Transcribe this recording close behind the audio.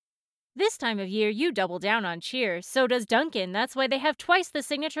This time of year, you double down on cheer. So does Dunkin'. That's why they have twice the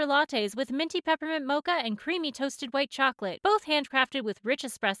signature lattes with minty peppermint mocha and creamy toasted white chocolate, both handcrafted with rich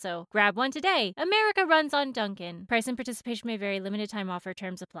espresso. Grab one today. America runs on Dunkin'. Price and participation may vary. Limited time offer.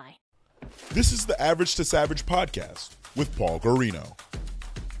 Terms apply. This is the Average to Savage podcast with Paul Garino.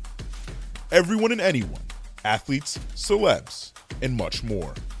 Everyone and anyone, athletes, celebs, and much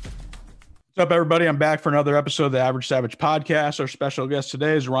more. What's up, everybody? I'm back for another episode of the Average Savage podcast. Our special guest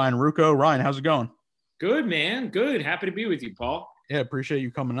today is Ryan Ruocco. Ryan, how's it going? Good, man. Good. Happy to be with you, Paul. Yeah, appreciate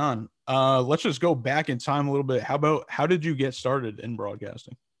you coming on. Let's just go back in time a little bit. How did you get started in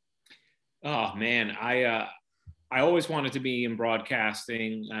broadcasting? Oh, man. I always wanted to be in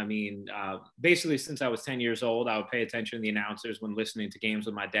broadcasting. I mean, basically since I was 10 years old, I would pay attention to the announcers when listening to games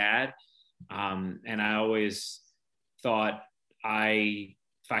with my dad. And I always thought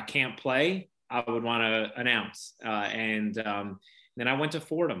if I can't play, I would want to announce. And then I went to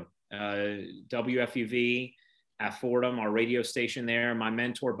Fordham, WFUV at Fordham, our radio station there. My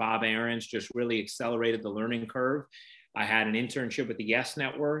mentor, Bob Aarons, just really accelerated the learning curve. I had an internship with the Yes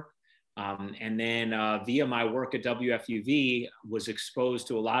Network. And then via my work at WFUV, was exposed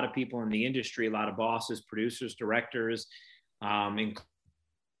to a lot of people in the industry, a lot of bosses, producers, directors, in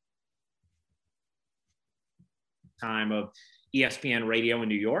time of ESPN Radio in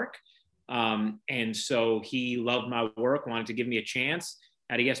New York. And so he loved my work, wanted to give me a chance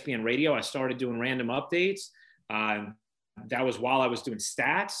at ESPN Radio. I started doing random updates. That was while I was doing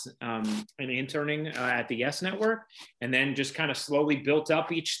stats and interning at the Yes Network, and then just kind of slowly built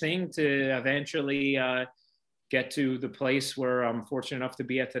up each thing to eventually get to the place where I'm fortunate enough to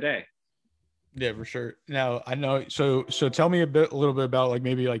be at today. Yeah, for sure. Now I know. So tell me a little bit about like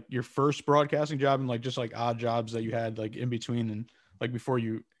maybe like your first broadcasting job and like just like odd jobs that you had like in between and like before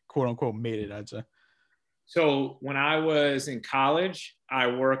you quote unquote made it, I'd say. So when I was in college, I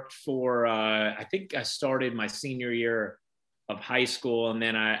worked for, I think I started my senior year of high school. And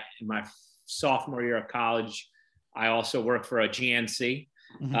then in my sophomore year of college, I also worked for a GNC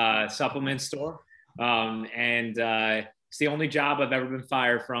supplement store. And it's the only job I've ever been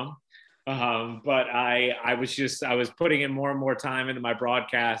fired from. But I was putting in more and more time into my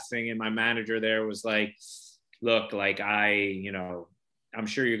broadcasting, and my manager there was like, look, like I'm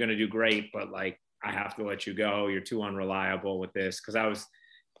sure you're going to do great, but like, I have to let you go. You're too unreliable with this. Cause I was,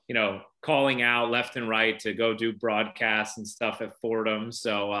 calling out left and right to go do broadcasts and stuff at Fordham.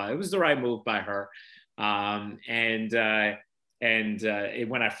 So it was the right move by her. When I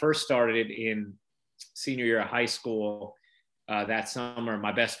first started in senior year of high school, that summer,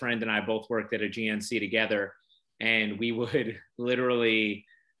 my best friend and I both worked at a GNC together, and we would literally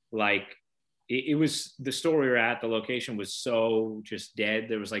it was the store we were at, the location was so just dead.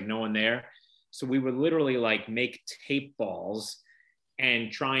 There was like no one there. So we would literally like make tape balls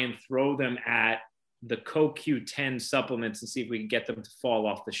and try and throw them at the CoQ10 supplements and see if we could get them to fall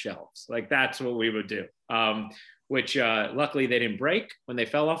off the shelves. Like that's what we would do, which luckily they didn't break when they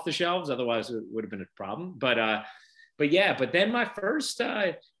fell off the shelves. Otherwise it would have been a problem. But then my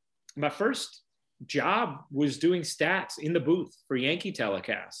first job was doing stats in the booth for Yankee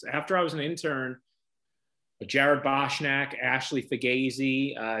telecasts. After I was an intern, Jared Boschnack, Ashley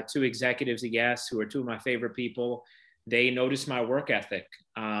Fugazi, two executives at Yes, who are two of my favorite people, they noticed my work ethic.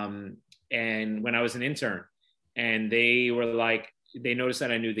 And when I was an intern, and they were like, they noticed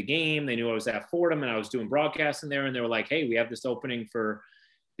that I knew the game. They knew I was at Fordham and I was doing broadcasting there. And they were like, hey, we have this opening for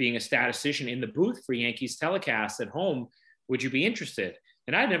being a statistician in the booth for Yankees telecasts at home. Would you be interested?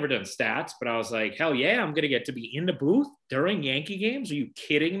 And I'd never done stats, but I was like, hell yeah, I'm going to get to be in the booth during Yankee games. Are you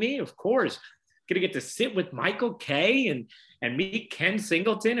kidding me? Of course. Going to get to sit with Michael Kay and meet Ken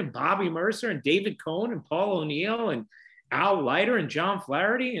Singleton and Bobby Mercer and David Cohn and Paul O'Neill and Al Leiter and John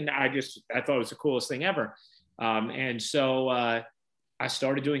Flaherty. And I thought it was the coolest thing ever. And so I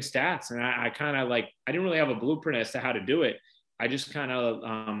started doing stats, and I kind of I didn't really have a blueprint as to how to do it. I just kind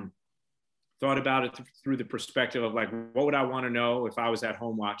of thought about it through the perspective of like, what would I want to know if I was at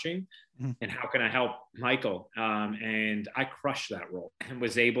home watching, and how can I help Michael? And I crushed that role and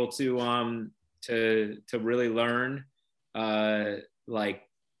was able to really learn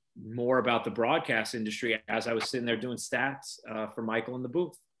more about the broadcast industry as I was sitting there doing stats for Michael in the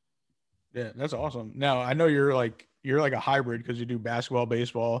booth. Yeah, that's awesome. Now I know you're like a hybrid because you do basketball,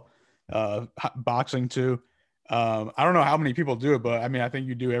 baseball, boxing too. I don't know how many people do it, but I mean, I think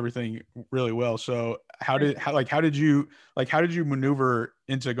you do everything really well. So how did you maneuver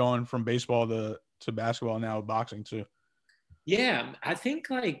into going from baseball to basketball and now boxing too? Yeah, I think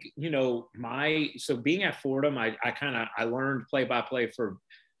so being at Fordham, I learned play-by-play for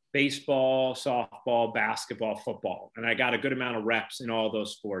baseball, softball, basketball, football. And I got a good amount of reps in all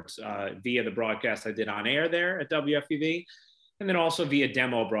those sports via the broadcast I did on air there at WFUV, and then also via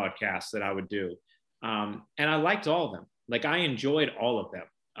demo broadcasts that I would do. And I liked all of them. Like, I enjoyed all of them.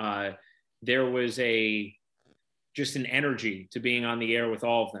 There was just an energy to being on the air with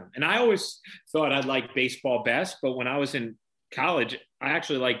all of them. And I always thought I'd like baseball best, but when I was in college, I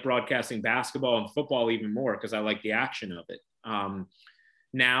actually liked broadcasting basketball and football even more because I like the action of it.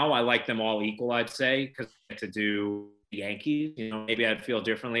 Now I like them all equal, I'd say, because I get to do the Yankees. You know, maybe I'd feel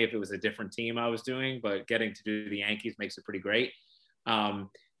differently if it was a different team I was doing, but getting to do the Yankees makes it pretty great.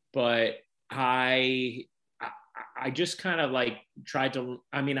 But I just kind of like tried to,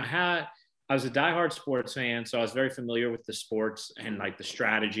 I was a diehard sports fan, so I was very familiar with the sports and like the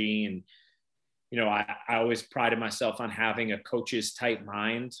strategy. And, you know, I always prided myself on having a coach's type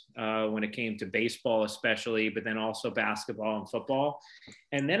mind when it came to baseball, especially, but then also basketball and football.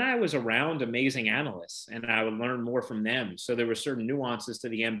 And then I was around amazing analysts and I would learn more from them. So there were certain nuances to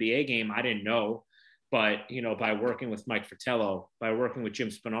the NBA game I didn't know, but, you know, by working with Mike Fratello, by working with Jim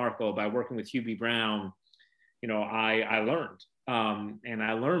Spanarkel, by working with Hubie Brown, you know, I learned. And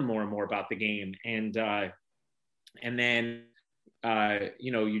I learned more and more about the game. And then,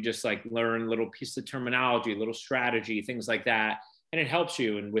 you know, you just like learn little pieces of terminology, little strategy, things like that. And it helps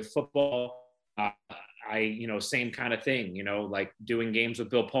you. And with football, you know, same kind of thing, you know, like doing games with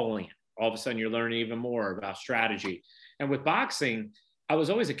Bill Polian. All of a sudden you're learning even more about strategy. And with boxing, I was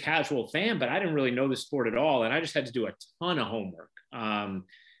always a casual fan, but I didn't really know the sport at all. And I just had to do a ton of homework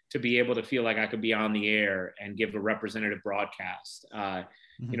to be able to feel like I could be on the air and give a representative broadcast.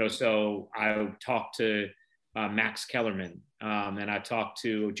 You know, so I talked to Max Kellerman and I talked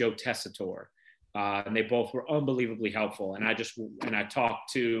to Joe Tessitore, and they both were unbelievably helpful. And I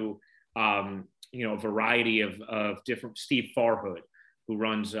talked to, you know, a variety of different, Steve Farhood, who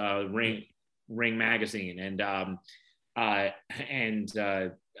runs Ring Magazine, and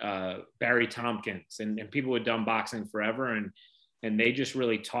Barry Tompkins, and people who had done boxing forever. And they just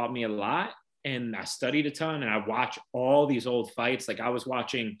really taught me a lot. And I studied a ton, and I watched all these old fights. Like, I was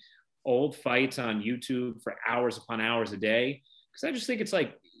watching old fights on YouTube for hours upon hours a day. Cause I just think it's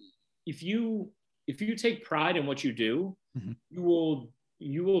like, if you take pride in what you do, mm-hmm. you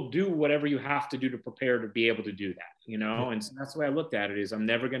will do whatever you have to do to prepare to be able to do that, you know? And so that's the way I looked at it, is I'm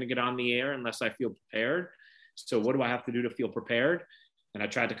never going to get on the air unless I feel prepared. So what do I have to do to feel prepared? And I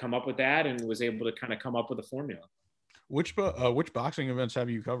tried to come up with that and was able to kind of come up with a formula. Which boxing events have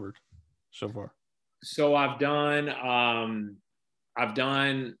you covered so far? So I've done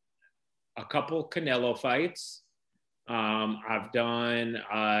a couple Canelo fights. I've done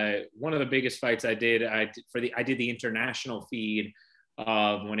one of the biggest fights I did the international feed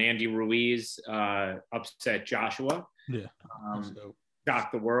of when Andy Ruiz upset Joshua. Yeah.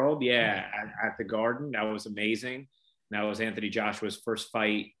 Shocked the world. Yeah. At the Garden. That was amazing. That was Anthony Joshua's first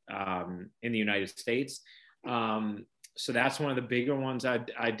fight in the United States. So that's one of the bigger ones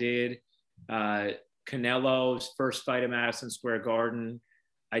I did. Canelo's first fight at Madison Square Garden.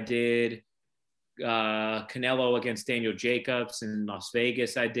 I did Canelo against Daniel Jacobs in Las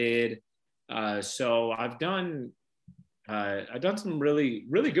Vegas. I did. So I've done some really,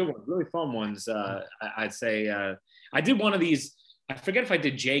 really good ones, really fun ones. I'd say I did one of these. I forget if I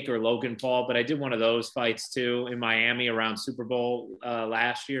did Jake or Logan Paul, but I did one of those fights too in Miami around Super Bowl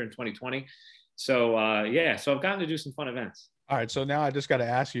last year in 2020. So so I've gotten to do some fun events. All right. So now I just got to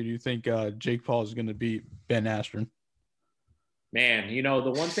ask you, do you think Jake Paul is going to beat Ben Askren? Man, you know,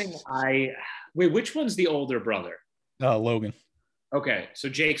 the one thing wait, which one's the older brother? Logan. Okay. So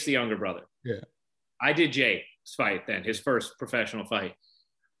Jake's the younger brother. Yeah. I did Jake's fight then, his first professional fight.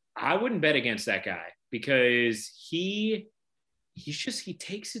 I wouldn't bet against that guy because he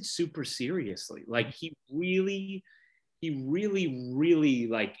takes it super seriously. Like he really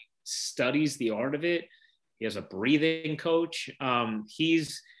like studies the art of it. He has a breathing coach.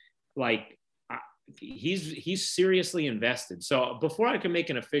 He's seriously invested. So before I can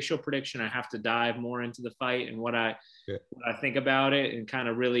make an official prediction, I have to dive more into the fight and what I think about it and kind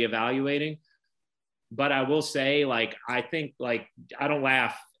of really evaluating. But I will say, like, I think, like, I don't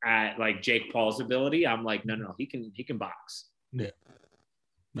laugh at like Jake Paul's ability. I'm like, no, he can box. Yeah.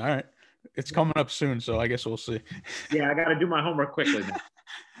 All right. It's coming up soon, so I guess we'll see. Yeah, I got to do my homework quickly then.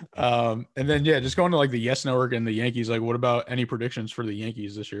 And then, just going to like the Yes Network and the Yankees, like what about any predictions for the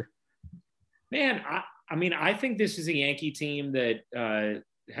Yankees this year? Man, I mean, I think this is a Yankee team that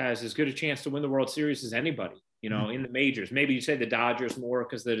has as good a chance to win the World Series as anybody, you know, in the majors. Maybe you say the Dodgers more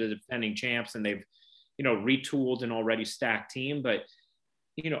because they're the defending champs and they've, you know, retooled an already stacked team. But,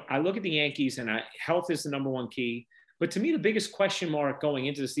 you know, I look at the Yankees and health is the number one key. But to me, the biggest question mark going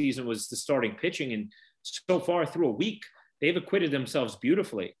into the season was the starting pitching. And so far through a week, they've acquitted themselves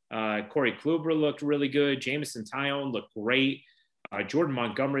beautifully. Corey Kluber looked really good. Jameson Taillon looked great. Jordan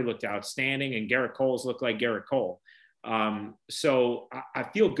Montgomery looked outstanding. And Garrett Coles looked like Garrett Cole. So I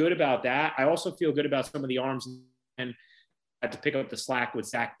feel good about that. I also feel good about some of the arms and had to pick up the slack with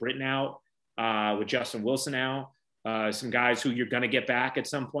Zach Britton out, with Justin Wilson out. Some guys who you're going to get back at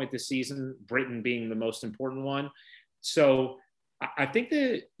some point this season, Britton being the most important one. So I think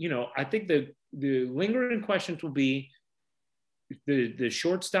the lingering questions will be the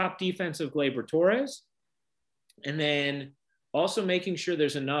shortstop defense of Gleyber Torres, and then also making sure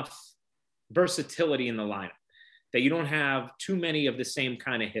there's enough versatility in the lineup, that you don't have too many of the same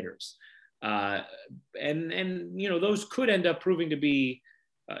kind of hitters. And those could end up proving to be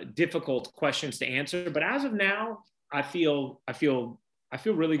difficult questions to answer. But as of now, I feel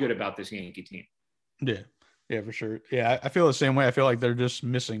really good about this Yankee team. Yeah, for sure. Yeah, I feel the same way. I feel like they're just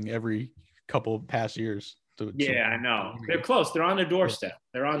missing every couple of past years. I know. They're close. They're on the doorstep.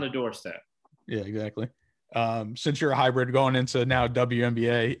 They're on the doorstep. Yeah, exactly. Since you're a hybrid going into now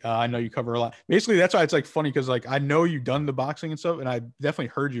WNBA, I know you cover a lot. Basically, that's why it's like funny, because like I know you've done the boxing and stuff, and I definitely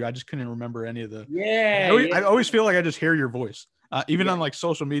heard you. I just couldn't remember any of the. I always feel like I just hear your voice, even on like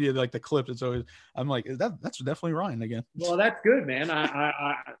social media, like the clips. It's always I'm like, that's definitely Ryan again. Well, that's good, man.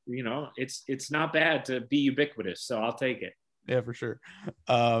 I it's not bad to be ubiquitous, so I'll take it. Yeah, for sure.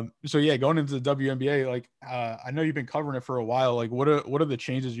 So yeah, going into the WNBA, like I know you've been covering it for a while. Like, what are the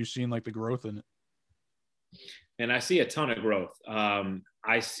changes you've seen, like the growth in it? And I see a ton of growth.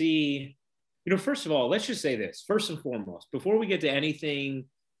 I see, first of all, let's just say this, first and foremost, before we get to anything,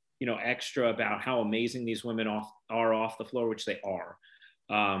 extra about how amazing these women are off the floor, which they are,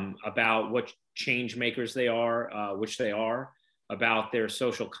 about what change makers they are, which they are, about their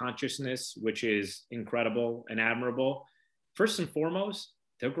social consciousness, which is incredible and admirable. First and foremost,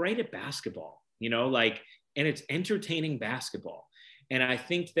 they're great at basketball, and it's entertaining basketball. And I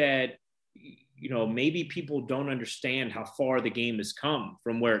think that, maybe people don't understand how far the game has come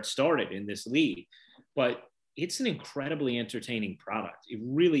from where it started in this league, but it's an incredibly entertaining product. It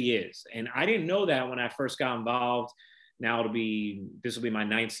really is. And I didn't know that when I first got involved. Now this will be my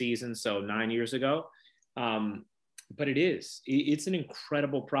 9th season, so 9 years ago. But it's an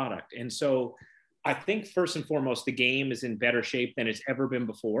incredible product. And so I think first and foremost, the game is in better shape than it's ever been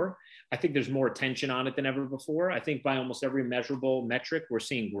before. I think there's more attention on it than ever before. I think by almost every measurable metric, we're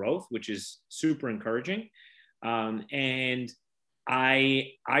seeing growth, which is super encouraging. And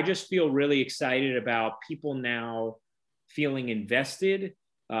I just feel really excited about people now feeling invested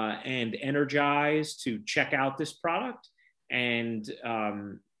and energized to check out this product. And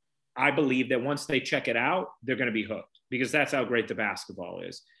I believe that once they check it out, they're going to be hooked, because that's how great the basketball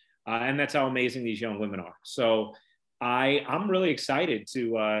is. And that's how amazing these young women are. So I'm really excited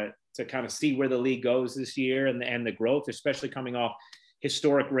to kind of see where the league goes this year and the growth, especially coming off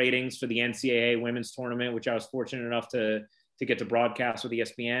historic ratings for the NCAA women's tournament, which I was fortunate enough to get to broadcast with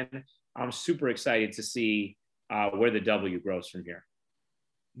ESPN. I'm super excited to see where the W grows from here.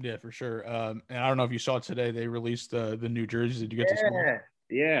 Yeah, for sure. And I don't know if you saw today, they released the new jerseys. Did you get to see them?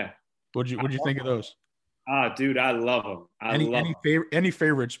 Yeah. What'd you think of those? Dude, I love them. Any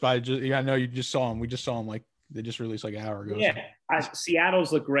favorites by I know you just saw them. We just saw them, like they just released like an hour ago. Yeah,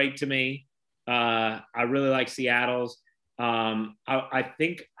 Seattle's look great to me. I really like Seattle's. I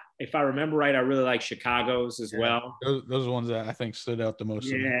think if I remember right, I really like Chicago's as well. Those are the ones that I think stood out the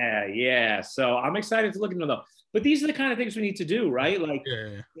most. Yeah. So I'm excited to look into them. But these are the kind of things we need to do, right? Like,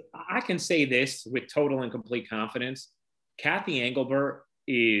 I can say this with total and complete confidence. Kathy Engelbert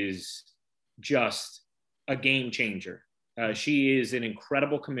is just a game changer. She is an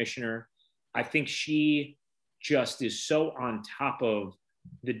incredible commissioner. I think she just is so on top of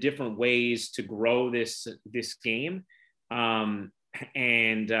the different ways to grow this game. And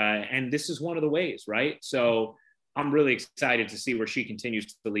this is one of the ways, right? So I'm really excited to see where she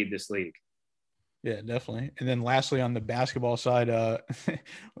continues to lead this league. Yeah, definitely. And then lastly, on the basketball side, do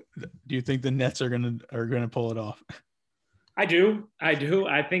you think the Nets are gonna pull it off? I do. I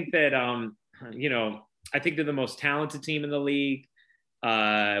think that I think they're the most talented team in the league,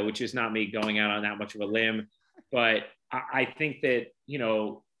 which is not me going out on that much of a limb. But I think that,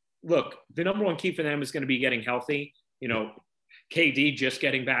 look, the number one key for them is going to be getting healthy. KD just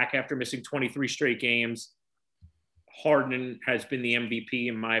getting back after missing 23 straight games. Harden has been the MVP,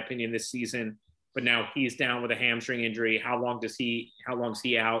 in my opinion, this season. But now he's down with a hamstring injury. How long is he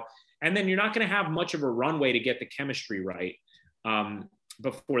out? And then you're not going to have much of a runway to get the chemistry right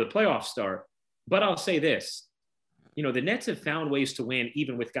before the playoffs start. But I'll say this, the Nets have found ways to win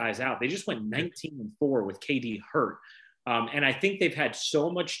even with guys out. They just went 19-4 with KD hurt. And I think they've had so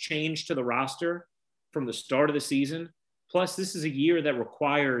much change to the roster from the start of the season. Plus, this is a year that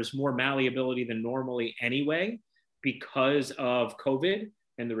requires more malleability than normally anyway because of COVID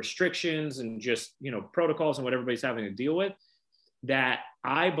and the restrictions and just, protocols and what everybody's having to deal with, that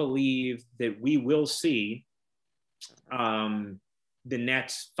I believe that we will see the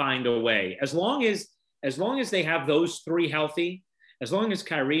Nets find a way. As long as they have those three healthy, as long as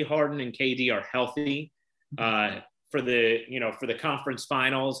Kyrie, Harden, and KD are healthy for the conference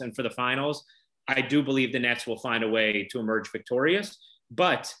finals and for the finals, I do believe the Nets will find a way to emerge victorious.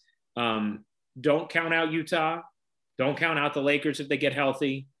 But don't count out Utah. Don't count out the Lakers if they get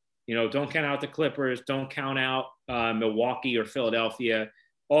healthy. Don't count out the Clippers. Don't count out Milwaukee or Philadelphia.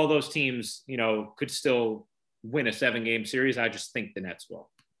 All those teams, could still win a 7-game series. I just think the Nets will.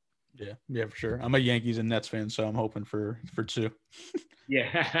 Yeah, for sure. I'm a Yankees and Nets fan, so I'm hoping for 2.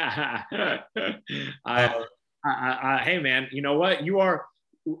 Yeah. Hey, man, you know what?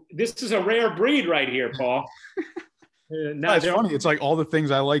 This is a rare breed right here, Paul. It's funny. It's like all the things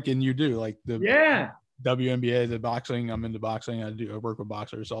I like and you do, like the WNBA, the boxing. I'm into boxing. I work with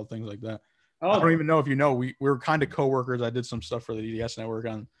boxers, all things like that. Oh, I don't even know if we were kind of coworkers. I did some stuff for the EDS network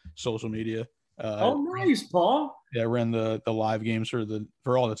on social media. Nice, Paul. Yeah, I ran the live games for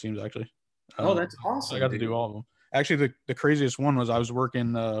all the teams actually. That's awesome. I got to do all of them. Actually, the craziest one was I was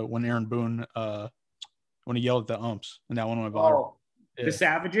working when Aaron Boone when he yelled at the umps, and that one went viral. Yeah. The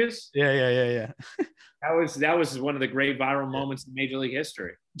Savages? Yeah. That was one of the great viral moments in Major League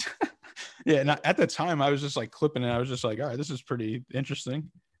history. Yeah, and at the time I was just like clipping it. I was just like, all right, this is pretty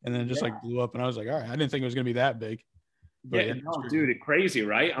interesting. And then it just like blew up, and I was like, all right, I didn't think it was gonna be that big. But dude, it's crazy,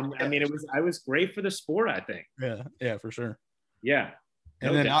 right? I mean, I was great for the sport, I think. Yeah, for sure. Yeah.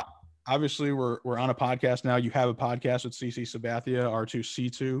 And then obviously we're on a podcast now. You have a podcast with CC Sabathia,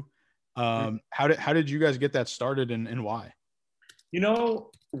 R2C2. How did you guys get that started and why?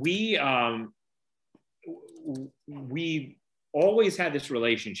 We always had this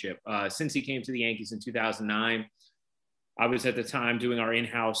relationship since he came to the Yankees in 2009. I was at the time doing our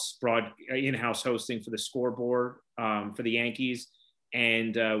in-house hosting for the scoreboard for the Yankees,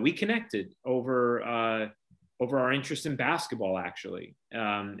 and we connected over our interest in basketball, actually,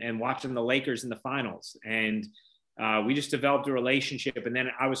 and watching the Lakers in the finals. And we just developed a relationship. And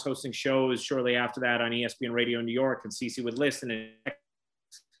then I was hosting shows shortly after that on ESPN Radio New York, and CC would listen.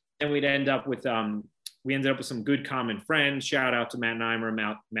 And we'd end up with we ended up with some good common friends. Shout out to Matt Neimer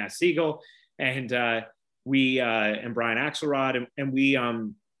and Matt Siegel, and and Brian Axelrod, and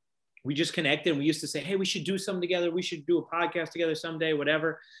we just connected. And we used to say, hey, we should do something together. We should do a podcast together someday,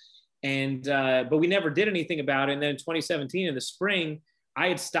 whatever. And but we never did anything about it. And then in 2017, in the spring, I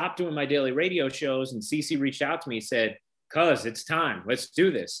had stopped doing my daily radio shows, and CC reached out to me, said, "Cuz, it's time. Let's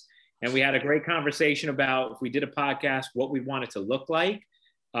do this." And we had a great conversation about if we did a podcast, what we want it to look like.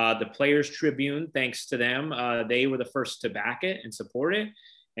 The Players Tribune, thanks to them, they were the first to back it and support it.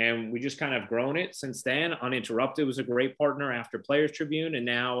 And we just kind of grown it since then. Uninterrupted was a great partner after Players Tribune. And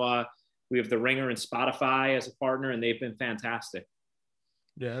now we have The Ringer and Spotify as a partner, and they've been fantastic.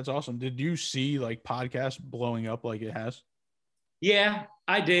 Yeah, that's awesome. Did you see like podcasts blowing up like it has? Yeah,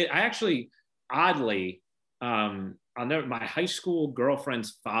 I did. I actually, oddly, my high school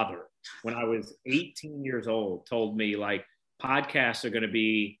girlfriend's father, when I was 18 years old, told me like podcasts are going to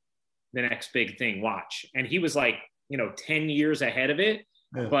be the next big thing. Watch. And he was like, 10 years ahead of it,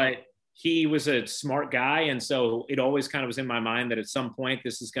 but he was a smart guy. And so it always kind of was in my mind that at some point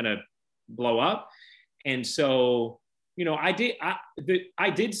this is going to blow up. And so, I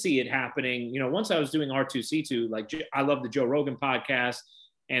did see it happening. Once I was doing R2C2, like I love the Joe Rogan podcast,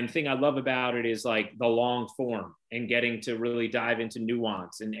 and the thing I love about it is like the long form and getting to really dive into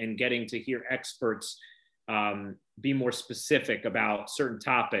nuance and getting to hear experts be more specific about certain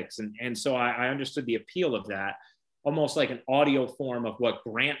topics. And so I understood the appeal of that, almost like an audio form of what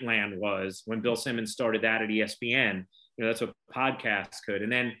Grantland was when Bill Simmons started that at ESPN. That's what podcasts could.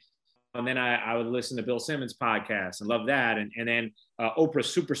 And then I would listen to Bill Simmons' podcast and love that. And then Oprah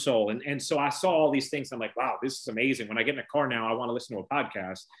Super Soul. And so I saw all these things. I'm like, wow, this is amazing. When I get in a car now, I want to listen to a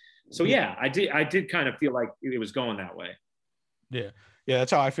podcast. So yeah, I did kind of feel like it was going that way. Yeah. Yeah.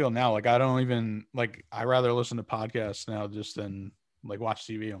 That's how I feel now. Like, I don't even I rather listen to podcasts now just than like watch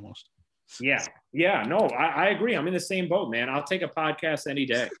TV almost. Yeah. Yeah. No, I agree. I'm in the same boat, man. I'll take a podcast any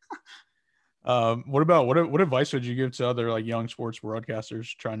day. What advice would you give to other like young sports broadcasters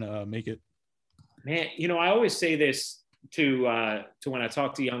trying to make it? Man, I always say this to when I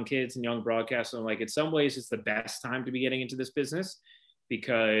talk to young kids and young broadcasters. I'm like, in some ways, it's the best time to be getting into this business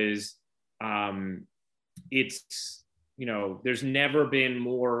because it's, there's never been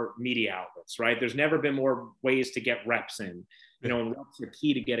more media outlets, right? There's never been more ways to get reps in, and reps are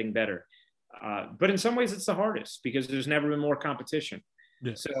key to getting better. But in some ways it's the hardest because there's never been more competition.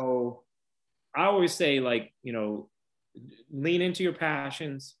 Yeah. So I always say, like, lean into your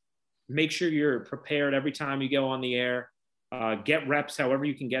passions, make sure you're prepared every time you go on the air, get reps however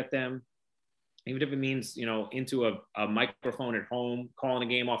you can get them. Even if it means, into a microphone at home, calling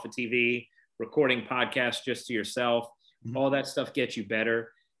a game off of TV, recording podcasts just to yourself, all that stuff gets you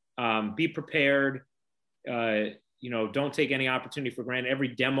better. Be prepared. Don't take any opportunity for granted. Every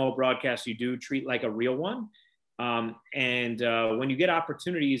demo broadcast you do, treat like a real one. And when you get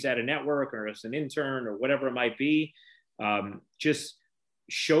opportunities at a network or as an intern or whatever it might be, just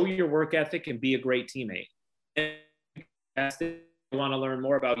show your work ethic and be a great teammate. And that's it. I want to learn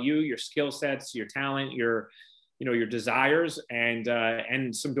more about you, your skill sets, your talent, your desires,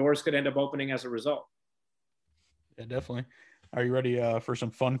 and some doors could end up opening as a result. Yeah, definitely. Are you ready for some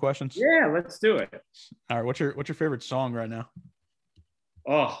fun questions? Yeah, let's do it. All right. What's your favorite song right now?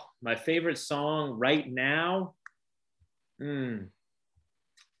 Oh, my favorite song right now?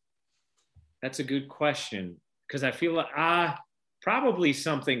 That's a good question, because I feel like probably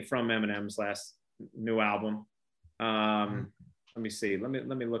something from Eminem's last new album. Let me see. Let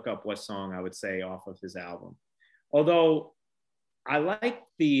me look up what song I would say off of his album. Although I like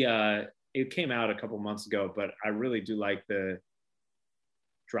it came out a couple months ago, but I really do like the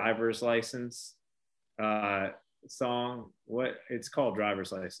Driver's License song. What it's called,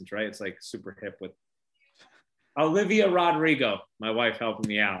 Driver's License, right? It's like super hip with Olivia Rodrigo, my wife, helping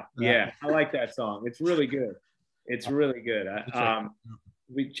me out. Yeah, I like that song. It's really good. It's really good.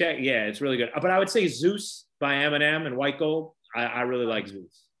 We check. Yeah, it's really good. But I would say Zeus by Eminem and White Gold. I really like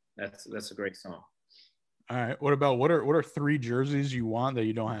Zeus. That's a great song. All right. What are 3 jerseys you want that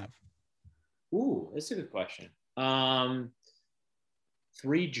you don't have? Ooh, that's a good question.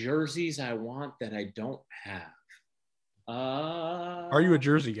 3 jerseys I want that I don't have. Are you a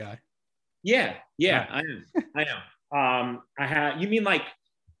jersey guy? Yeah, I am. I have. You mean like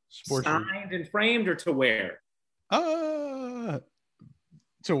sports signed and framed, or to wear? To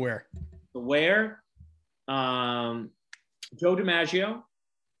wear. To wear. Joe DiMaggio,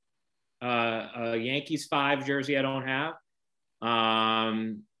 a Yankees 5 jersey I don't have.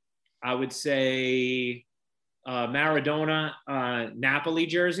 I would say Maradona Napoli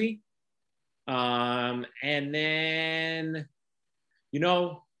jersey. And then,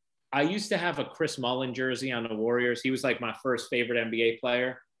 I used to have a Chris Mullin jersey on the Warriors. He was like my first favorite NBA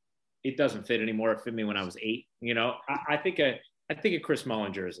player. It doesn't fit anymore. It fit me when I was 8. I think a Chris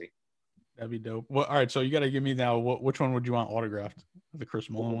Mullin jersey. That'd be dope. Well, all right. So you got to give me now. Which one would you want autographed? The Chris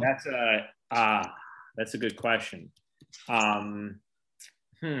Mullin one. That's a good question. I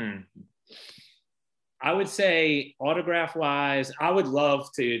would say autograph wise, I would love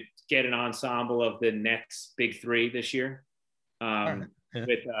to get an ensemble of the Nets big 3 this year,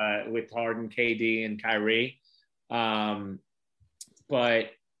 with Harden, KD, and Kyrie. But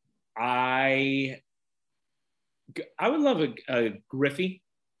I would love a Griffey.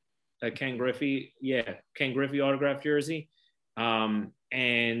 Ken Griffey, Ken Griffey autographed jersey, and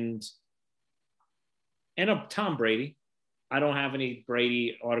a Tom Brady. I don't have any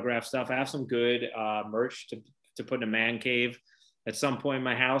Brady autograph stuff. I have some good merch to put in a man cave at some point in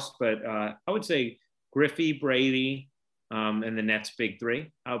my house, but I would say Griffey, Brady, and the Nets big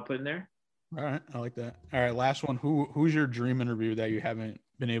 3. I would put in there. All right, I like that. All right, last one. Who's your dream interview that you haven't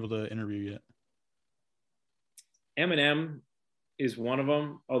been able to interview yet? Eminem is one of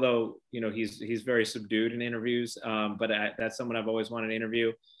them, although he's very subdued in interviews, but that's someone I've always wanted to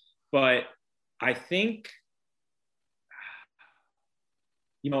interview. But I think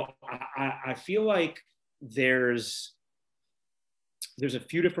I feel like there's a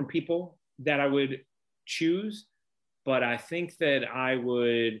few different people that I would choose, but I think that I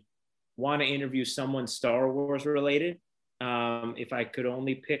would want to interview someone Star Wars related, if I could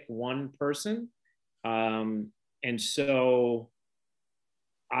only pick one person. And so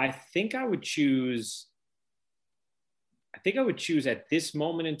I think I would choose at this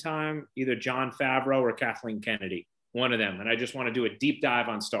moment in time, either Jon Favreau or Kathleen Kennedy, one of them. And I just want to do a deep dive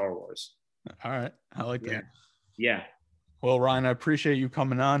on Star Wars. All right. I like that. Yeah. Well, Ryan, I appreciate you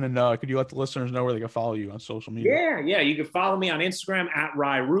coming on. And could you let the listeners know where they can follow you on social media? Yeah. You can follow me on Instagram at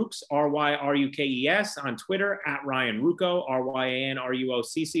Ryrukes, RYRUKES, on Twitter at Ryan Rucco,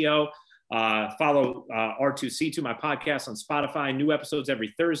 RYANRUOCCO. Follow R2C2, my podcast, on Spotify. New episodes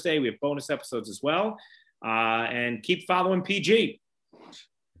every Thursday. We have bonus episodes as well. And keep following PG.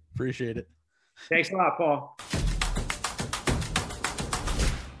 Appreciate it. Thanks a lot, Paul.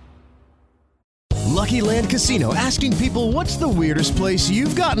 Lucky Land Casino, asking people, what's the weirdest place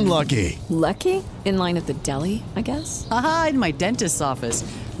you've gotten lucky? Lucky? In line at the deli, I guess? Aha, in my dentist's office.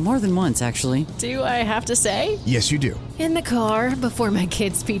 More than once, actually. Do I have to say? Yes, you do. In the car before my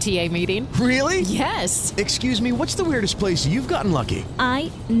kids' PTA meeting. Really? Yes. Excuse me, what's the weirdest place you've gotten lucky?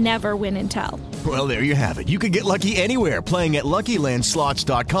 I never win and tell. Well, there you have it. You can get lucky anywhere, playing at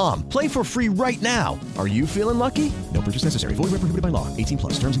LuckyLandSlots.com. Play for free right now. Are you feeling lucky? No purchase necessary. Void where prohibited by law.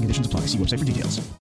 18+. Terms and conditions apply. See website for details.